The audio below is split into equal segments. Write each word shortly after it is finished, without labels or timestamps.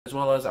as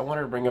well as I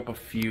wanted to bring up a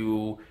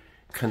few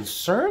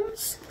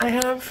concerns I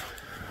have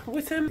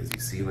with him. As you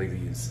see, like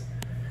these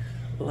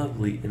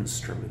lovely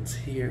instruments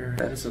here.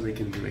 That is so they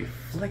can do a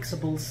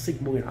flexible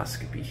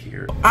sigmoidoscopy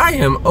here. I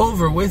am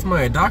over with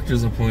my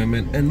doctor's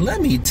appointment, and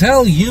let me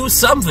tell you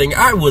something.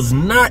 I was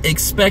not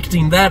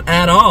expecting that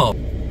at all.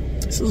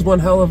 This is one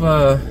hell of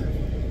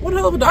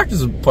a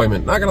doctor's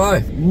appointment, not gonna lie.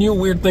 New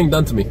weird thing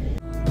done to me.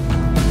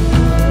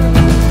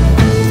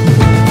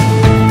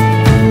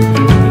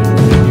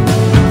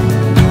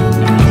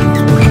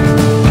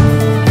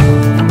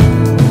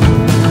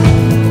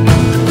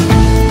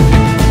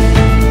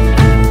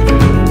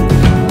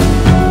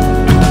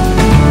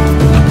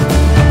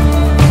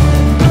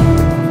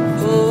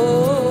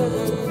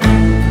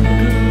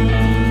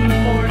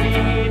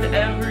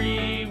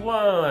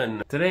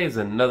 Today is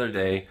another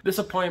day. This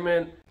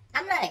appointment,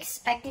 I'm not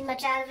expecting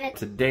much out of it.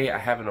 Today I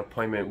have an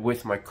appointment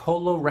with my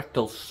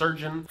colorectal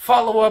surgeon.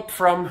 Follow up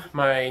from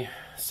my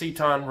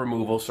ceton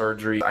removal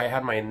surgery. I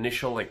had my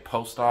initial like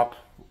post-op,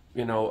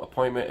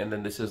 appointment, and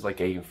then this is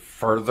like a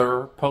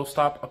further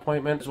post-op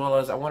appointment, as well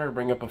as I wanted to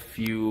bring up a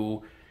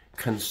few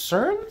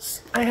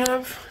concerns I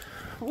have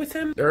with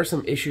him. There are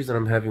some issues that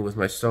I'm having with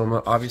my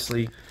stoma.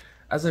 Obviously,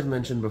 as I've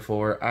mentioned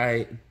before,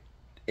 I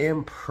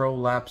am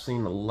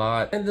prolapsing a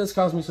lot, and this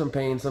caused me some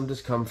pain, some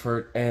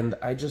discomfort, and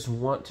I just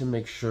want to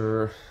make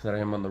sure that I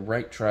am on the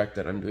right track,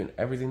 that I'm doing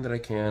everything that I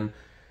can,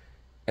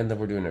 and that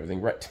we're doing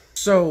everything right.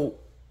 So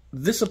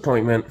this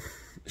appointment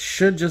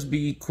should just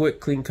be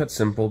quick, clean cut,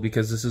 simple,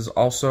 because this is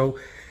also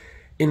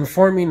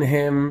informing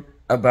him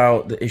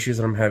about the issues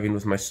that I'm having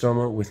with my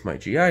stoma with my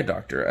GI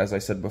doctor. As I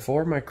said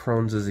before, my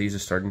Crohn's disease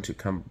is starting to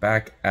come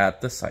back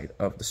at the site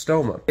of the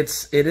stoma.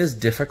 It is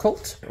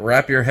difficult.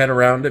 Wrap your head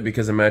around it,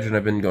 because imagine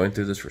I've been going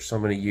through this for so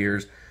many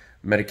years,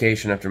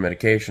 medication after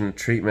medication,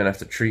 treatment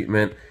after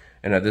treatment,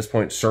 and at this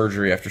point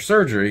surgery after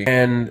surgery,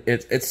 and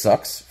it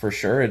sucks for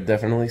sure. It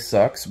definitely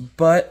sucks,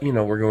 but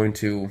we're going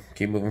to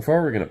keep moving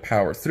forward. We're going to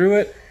power through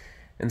it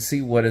and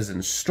see what is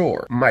in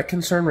store. My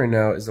concern right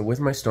now is that with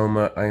my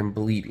stoma, I am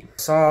bleeding.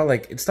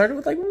 It started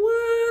with like one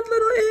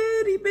little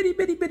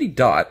itty bitty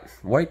dot,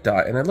 white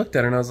dot, and I looked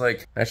at it and I was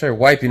like, I started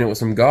wiping it with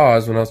some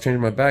gauze when I was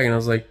changing my bag, and I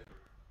was like,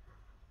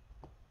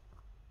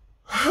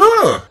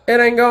 huh, it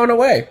ain't going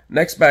away.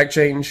 Next bag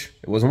change,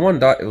 it wasn't one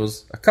dot, it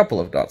was a couple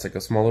of dots, like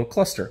a small little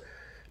cluster.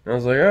 And I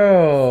was like,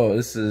 oh,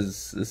 this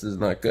is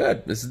not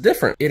good. This is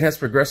different. It has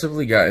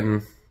progressively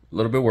gotten a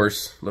little bit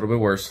worse, a little bit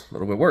worse, a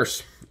little bit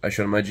worse. I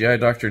showed my GI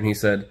doctor, and he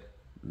said,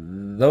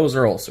 those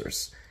are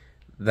ulcers.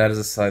 That is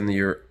a sign that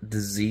your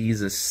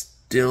disease is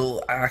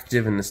still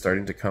active and is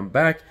starting to come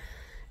back.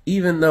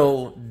 Even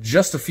though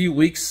just a few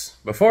weeks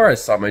before I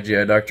saw my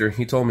GI doctor,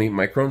 he told me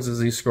my Crohn's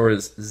disease score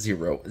is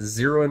 0.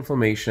 0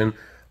 inflammation.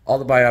 All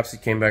the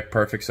biopsy came back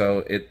perfect,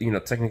 so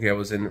technically I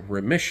was in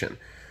remission,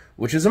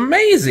 which is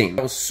amazing.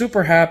 I was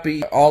super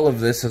happy. All of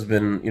this has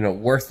been,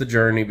 worth the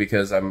journey,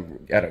 because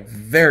I'm at a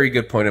very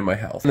good point in my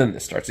health. And then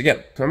this starts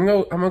again. So I'm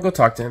gonna go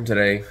talk to him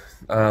today,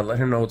 let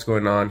him know what's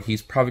going on.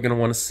 He's probably gonna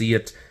want to see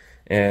it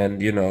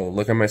and,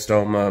 look at my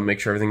stoma, make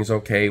sure everything's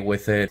okay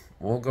with it.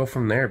 We'll go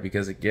from there,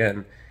 because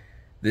again,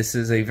 this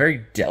is a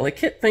very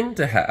delicate thing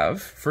to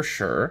have, for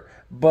sure,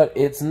 but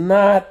it's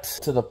not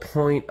to the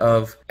point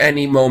of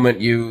any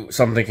moment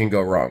something can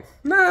go wrong.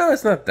 No,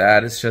 it's not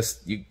that. It's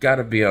just you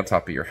gotta be on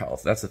top of your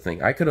health. That's the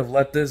thing. I could have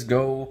let this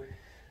go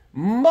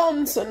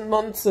months and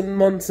months and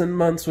months and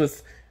months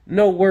with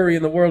no worry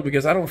in the world,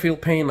 because I don't feel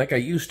pain like I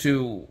used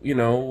to,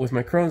 with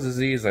my Crohn's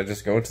disease. I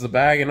just go into the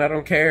bag and I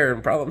don't care,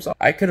 and problem solved.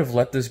 I could have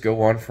let this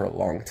go on for a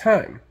long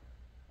time.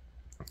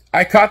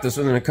 I caught this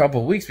within a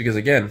couple of weeks, because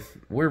again,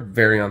 we're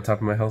very on top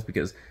of my health,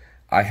 because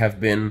I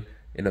have been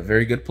in a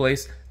very good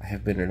place, I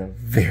have been in a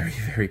very,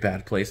 very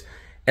bad place,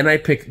 and I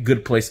pick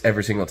good place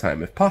every single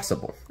time if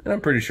possible, and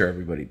I'm pretty sure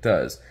everybody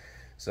does.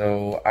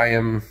 So I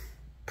am,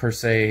 per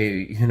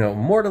se,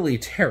 mortally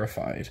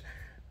terrified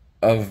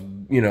of,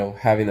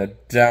 having a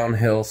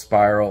downhill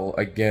spiral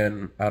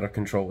again, out of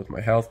control with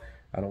my health.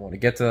 I don't want to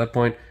get to that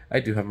point.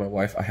 I do have my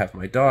wife, I have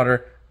my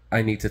daughter,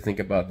 I need to think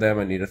about them,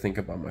 I need to think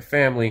about my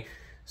family,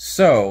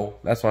 so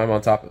that's why I'm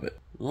on top of it.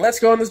 Let's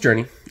go on this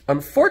journey.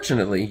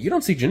 Unfortunately, you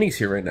don't see Janice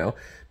here right now,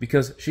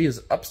 because she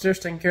is upstairs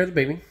taking care of the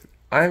baby.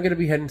 I'm going to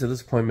be heading to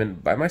this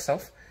appointment by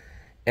myself,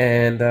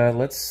 and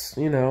let's,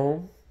 see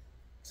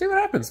what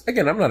happens.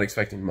 Again, I'm not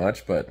expecting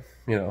much, but,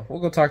 we'll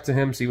go talk to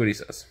him, see what he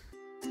says.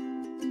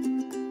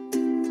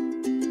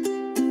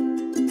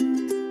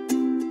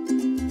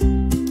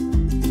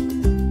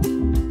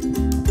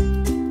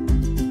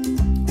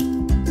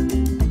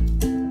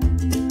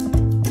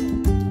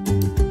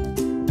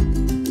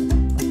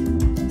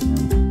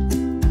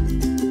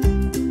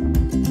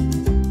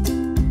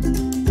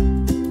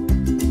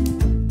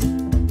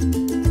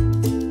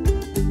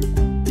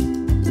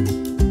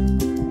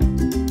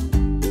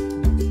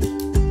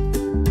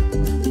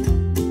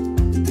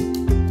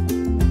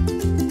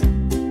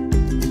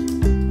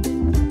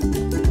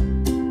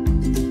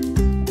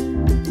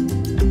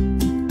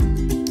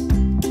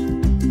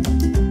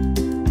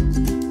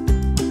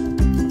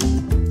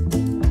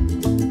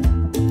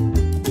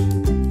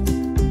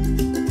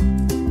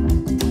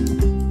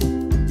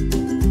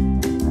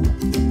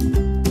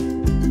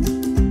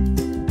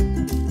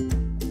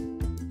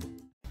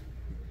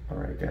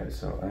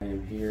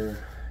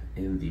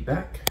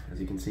 back. As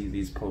you can see,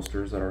 these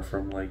posters that are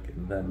from like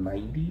the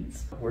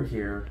 90s. We're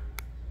here,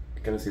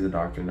 gonna see the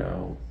doctor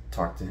now,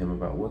 talk to him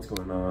about what's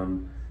going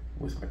on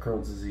with my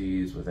Crohn's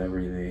disease, with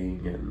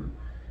everything, and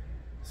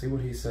see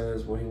what he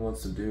says, what he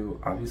wants to do.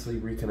 Obviously,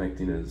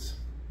 reconnecting is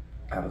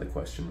out of the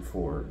question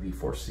for the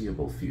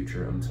foreseeable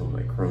future until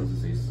my Crohn's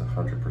disease is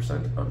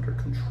 100% under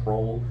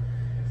control.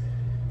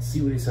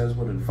 See what he says,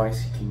 what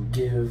advice he can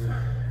give,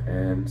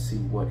 and see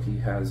what he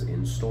has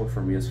in store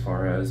for me as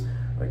far as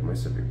like my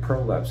severe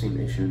prolapsing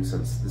issue. And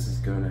since this is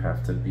going to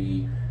have to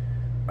be,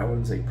 I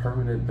wouldn't say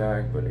permanent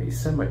bag, but a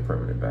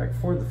semi-permanent bag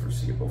for the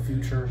foreseeable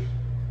future,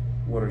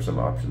 what are some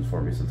options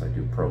for me since I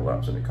do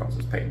prolapse and it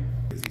causes pain?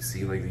 As you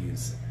see, like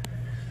these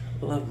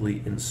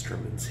lovely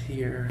instruments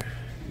here.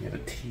 You got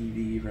a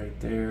TV right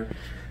there.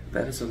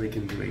 That is so they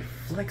can do a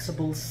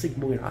flexible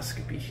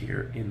sigmoidoscopy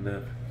here in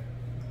the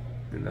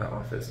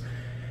office.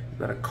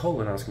 Not a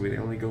colonoscopy, they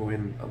only go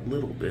in a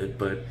little bit,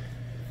 but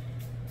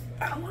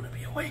I don't want to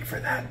be awake for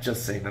that.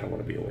 Just saying, I don't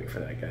want to be awake for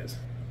that, guys.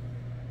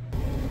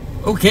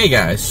 Okay,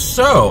 guys,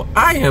 so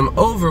I am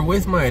over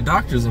with my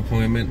doctor's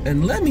appointment,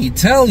 and let me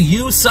tell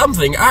you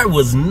something. I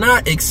was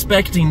not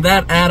expecting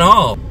that at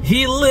all.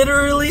 He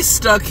literally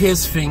stuck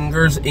his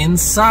fingers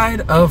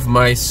inside of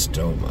my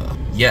stoma.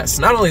 Yes,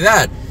 not only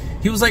that,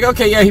 he was like,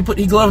 okay, yeah, he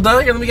gloved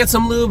on, let me get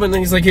some lube, and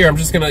then he's like, here, I'm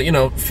just gonna, you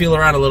know, feel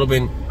around a little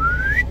bit.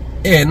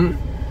 In,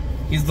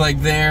 he's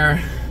like there.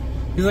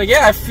 He's like,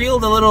 yeah, I feel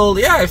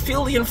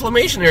the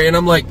inflammation area, and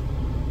I'm like,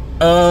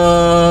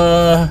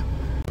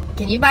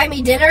 Can you buy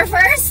me dinner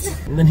first?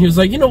 And then he was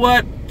like, you know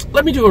what?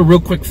 Let me do a real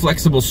quick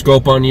flexible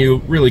scope on you,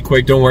 really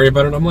quick, don't worry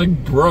about it. I'm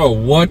like, bro,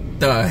 what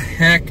the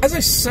heck? As I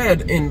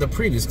said in the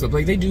previous clip,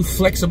 like, they do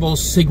flexible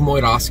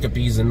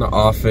sigmoidoscopies in the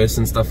office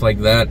and stuff like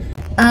that.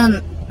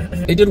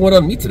 They did one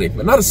on me today,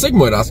 but not a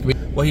sigmoidoscopy.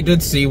 What he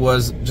did see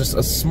was just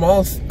a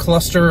small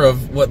cluster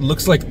of what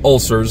looks like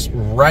ulcers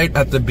right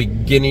at the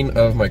beginning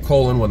of my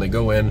colon when they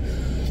go in.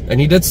 And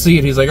he did see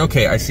it. He's like,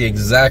 okay, I see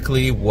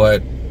exactly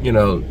what, you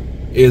know,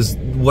 is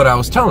what I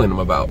was telling him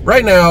about.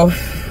 Right now,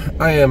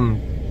 I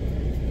am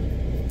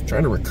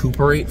trying to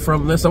recuperate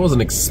from this. I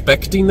wasn't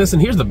expecting this,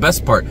 and here's the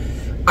best part.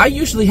 I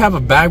usually have a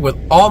bag with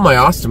all my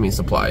ostomy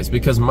supplies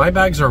because my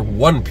bags are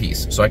one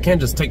piece, so I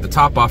can't just take the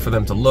top off for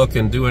them to look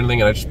and do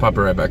anything, and I just pop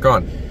it right back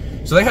on.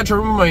 So they had to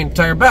remove my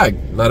entire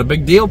bag. Not a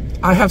big deal.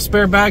 I have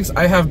spare bags.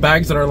 I have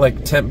bags that are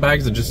like temp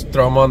bags that just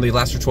throw them on, they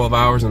last for 12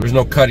 hours, and there's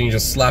no cutting, you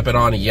just slap it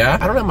on. Yeah,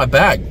 I don't have my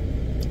bag.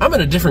 I'm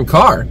in a different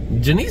car.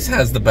 Janice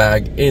has the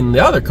bag in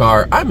the other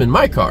car. I'm in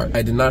my car.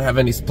 I did not have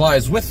any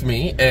supplies with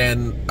me,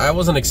 and I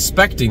wasn't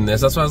expecting this.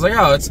 That's why I was like,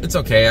 oh, it's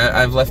okay.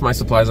 I've left my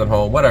supplies at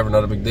home. Whatever,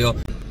 not a big deal.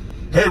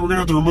 Hey, we're gonna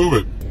have to remove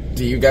it.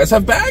 Do you guys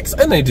have bags?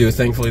 And they do.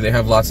 Thankfully, they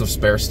have lots of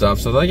spare stuff.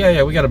 So they're like,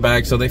 yeah, we got a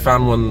bag. So they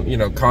found one, you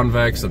know,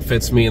 convex that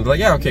fits me. And they're like,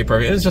 yeah, okay,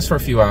 perfect. It's just for a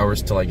few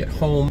hours till I get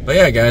home. But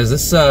yeah, guys,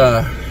 this,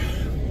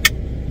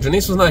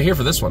 Janice was not here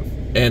for this one.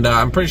 And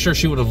I'm pretty sure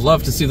she would have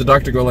loved to see the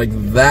doctor go like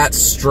that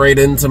straight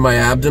into my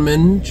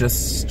abdomen.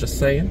 Just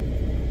saying.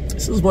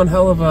 This is one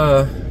hell of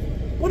a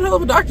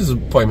doctor's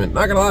appointment.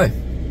 Not gonna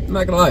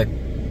lie.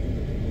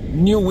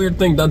 New weird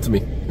thing done to me.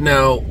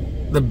 Now,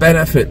 the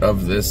benefit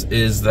of this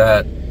is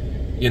that,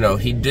 you know,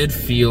 he did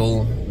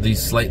feel the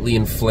slightly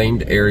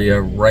inflamed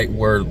area right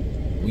where,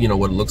 you know,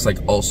 what looks like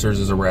ulcers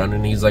is around,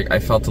 and he's like, I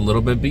felt a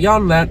little bit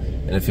beyond that,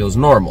 and it feels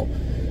normal.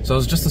 So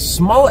it's just a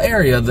small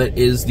area that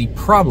is the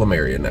problem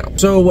area now.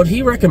 So what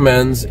he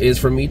recommends is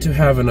for me to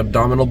have an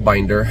abdominal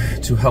binder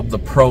to help the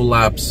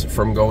prolapse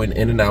from going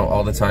in and out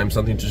all the time,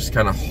 something to just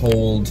kind of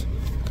hold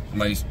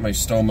my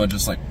stoma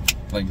just like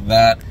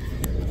that,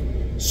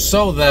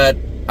 so that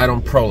I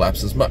don't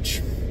prolapse as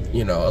much.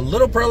 You know, a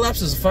little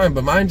prolapse is fine,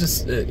 but mine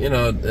just, you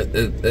know,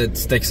 it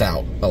sticks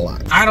out a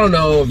lot. I don't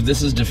know if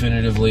this is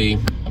definitively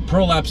a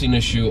prolapsing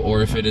issue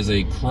or if it is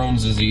a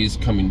Crohn's disease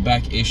coming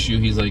back issue.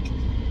 He's like,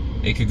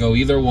 it could go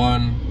either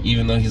one,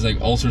 even though he's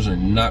like, ulcers are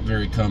not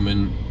very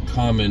common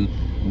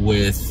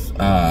with,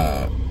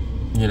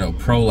 you know,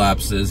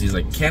 prolapses. He's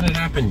like, can it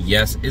happen?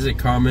 Yes. Is it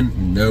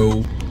common?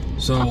 No.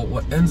 So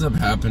what ends up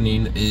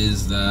happening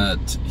is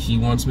that he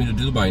wants me to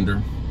do the binder.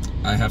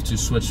 I have to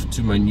switch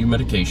to my new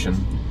medication.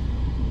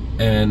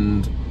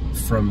 And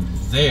from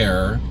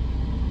there,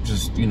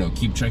 just, you know,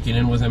 keep checking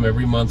in with him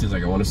every month. He's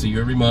like, I want to see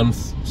you every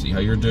month, see how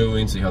you're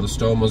doing, see how the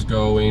stoma's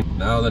going.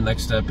 Now the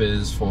next step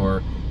is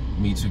for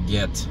me to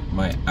get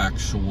my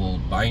actual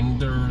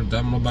binder,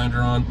 abdominal binder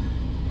on,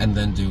 and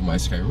then do my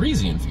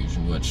Skyrizi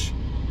infusion, which,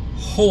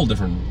 whole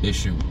different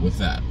issue with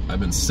that.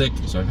 I've been sick,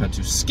 so I've had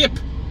to skip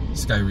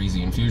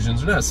Skyrizi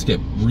infusions, or not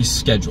skip,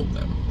 reschedule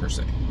them, per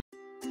se.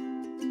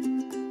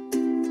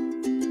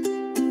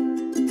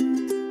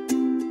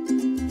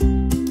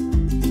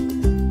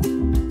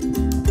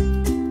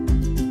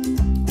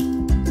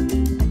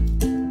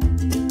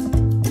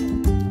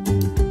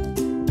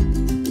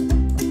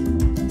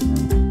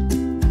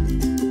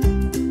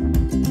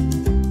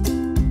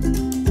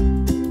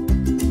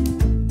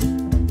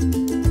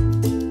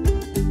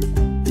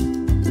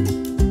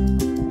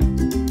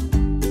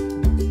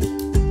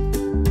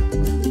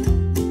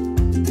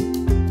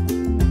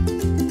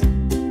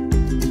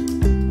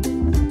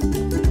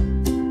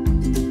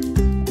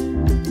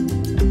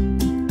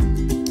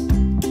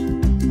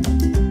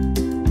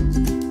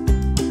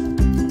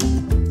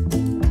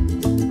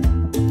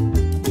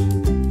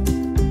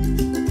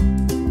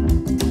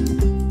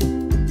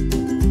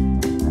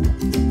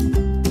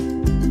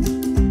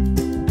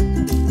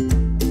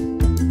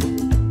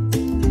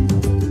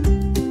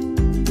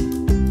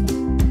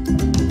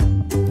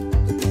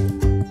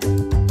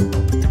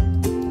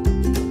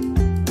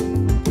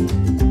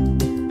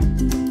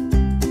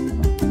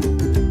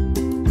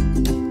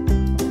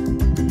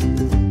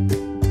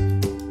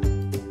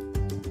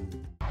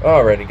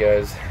 Alrighty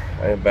guys,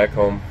 I am back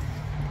home.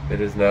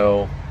 It is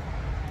now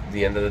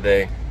the end of the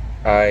day.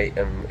 I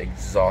am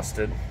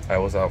exhausted. I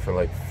was out for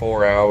like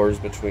 4 hours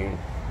between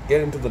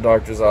getting to the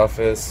doctor's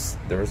office.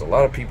 There was a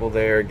lot of people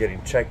there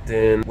getting checked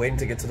in, waiting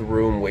to get to the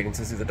room, waiting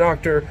to see the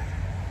doctor,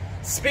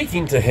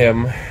 speaking to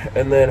him,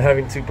 and then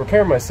having to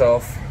prepare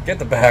myself, get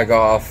the bag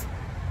off,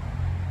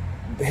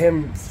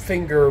 him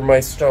finger my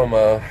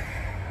stoma,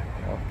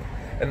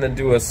 and then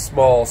do a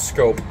small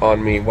scope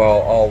on me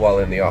while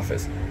in the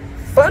office.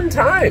 Fun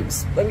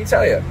times, let me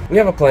tell you. We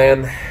have a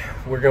plan.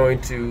 We're going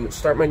to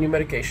start my new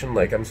medication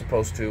like I'm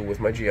supposed to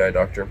with my GI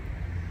doctor.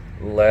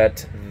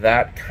 Let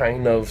that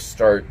kind of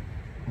start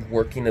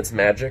working its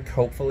magic,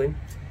 hopefully,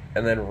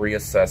 and then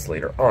reassess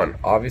later on.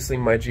 Obviously,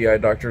 my GI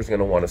doctor is going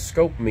to want to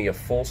scope me, a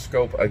full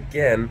scope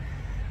again,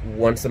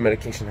 once the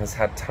medication has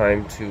had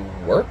time to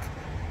work,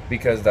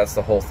 because that's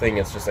the whole thing.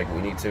 It's just like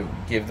we need to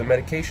give the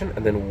medication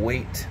and then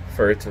wait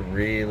for it to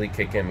really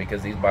kick in,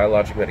 because these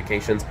biologic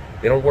medications,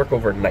 they don't work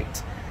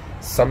overnight.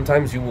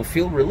 Sometimes you will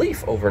feel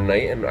relief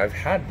overnight, and I've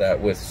had that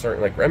with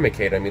certain, like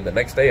Remicade. I mean, the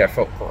next day I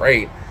felt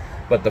great,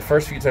 but the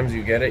first few times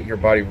you get it, your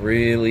body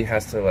really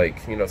has to,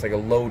 like, you know, it's like a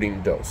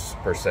loading dose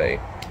per se.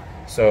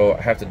 So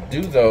I have to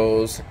do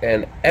those,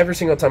 and every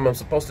single time I'm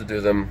supposed to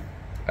do them,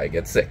 I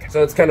get sick.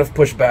 So it's kind of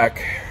pushed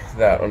back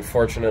that,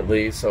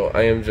 unfortunately. So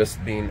I am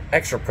just being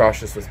extra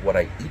cautious with what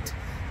I eat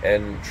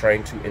and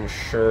trying to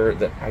ensure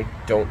that I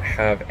don't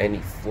have any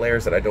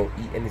flares, that I don't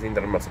eat anything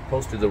that I'm not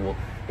supposed to that will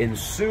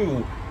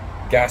ensue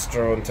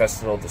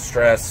gastrointestinal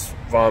distress,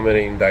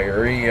 vomiting,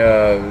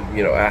 diarrhea,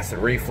 you know, acid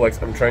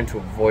reflux. I'm trying to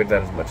avoid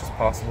that as much as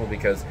possible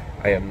because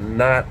I am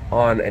not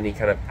on any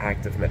kind of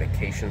active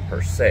medication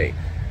per se.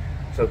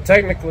 So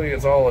technically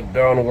it's all a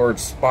downward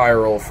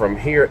spiral from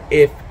here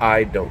if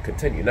I don't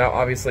continue. Now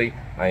obviously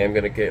I am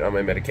going to get on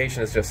my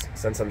medication. It's just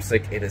since I'm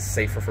sick, it is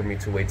safer for me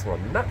to wait till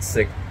I'm not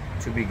sick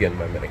to begin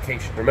my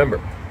medication. Remember,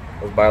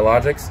 those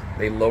biologics,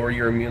 they lower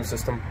your immune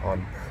system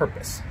on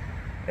purpose.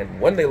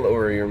 And when they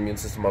lower your immune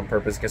system on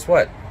purpose, guess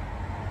what?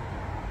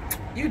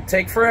 You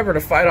take forever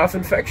to fight off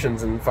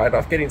infections and fight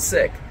off getting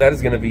sick. That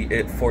is going to be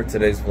it for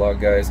today's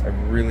vlog, guys. I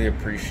really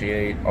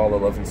appreciate all the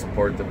love and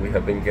support that we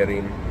have been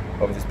getting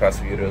over these past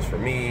few videos for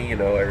me. You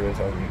know, everyone's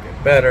telling me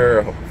get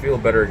better, I hope you feel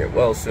better, get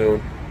well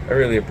soon. I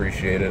really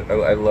appreciate it.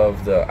 I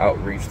love the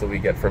outreach that we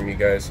get from you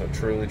guys. So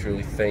truly,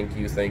 truly, thank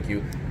you, thank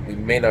you. We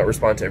may not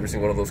respond to every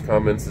single one of those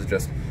comments. It's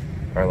just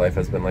our life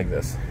has been like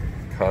this.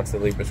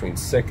 Constantly between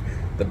sick,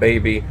 the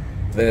baby,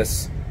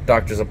 this,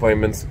 doctor's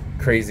appointments,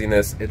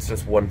 craziness. It's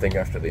just one thing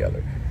after the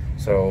other.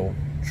 So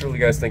truly,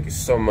 guys, thank you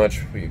so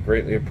much. We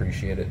greatly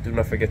appreciate it. Do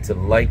not forget to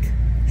like,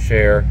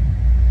 share,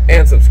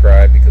 and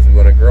subscribe, because we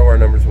want to grow our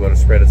numbers. We want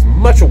to spread as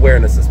much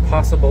awareness as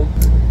possible.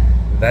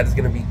 That is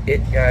going to be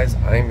it, guys.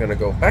 I'm going to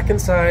go back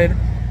inside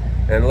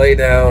and lay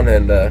down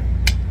and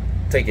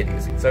take it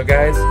easy. So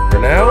guys,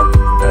 for now,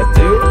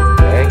 adieu.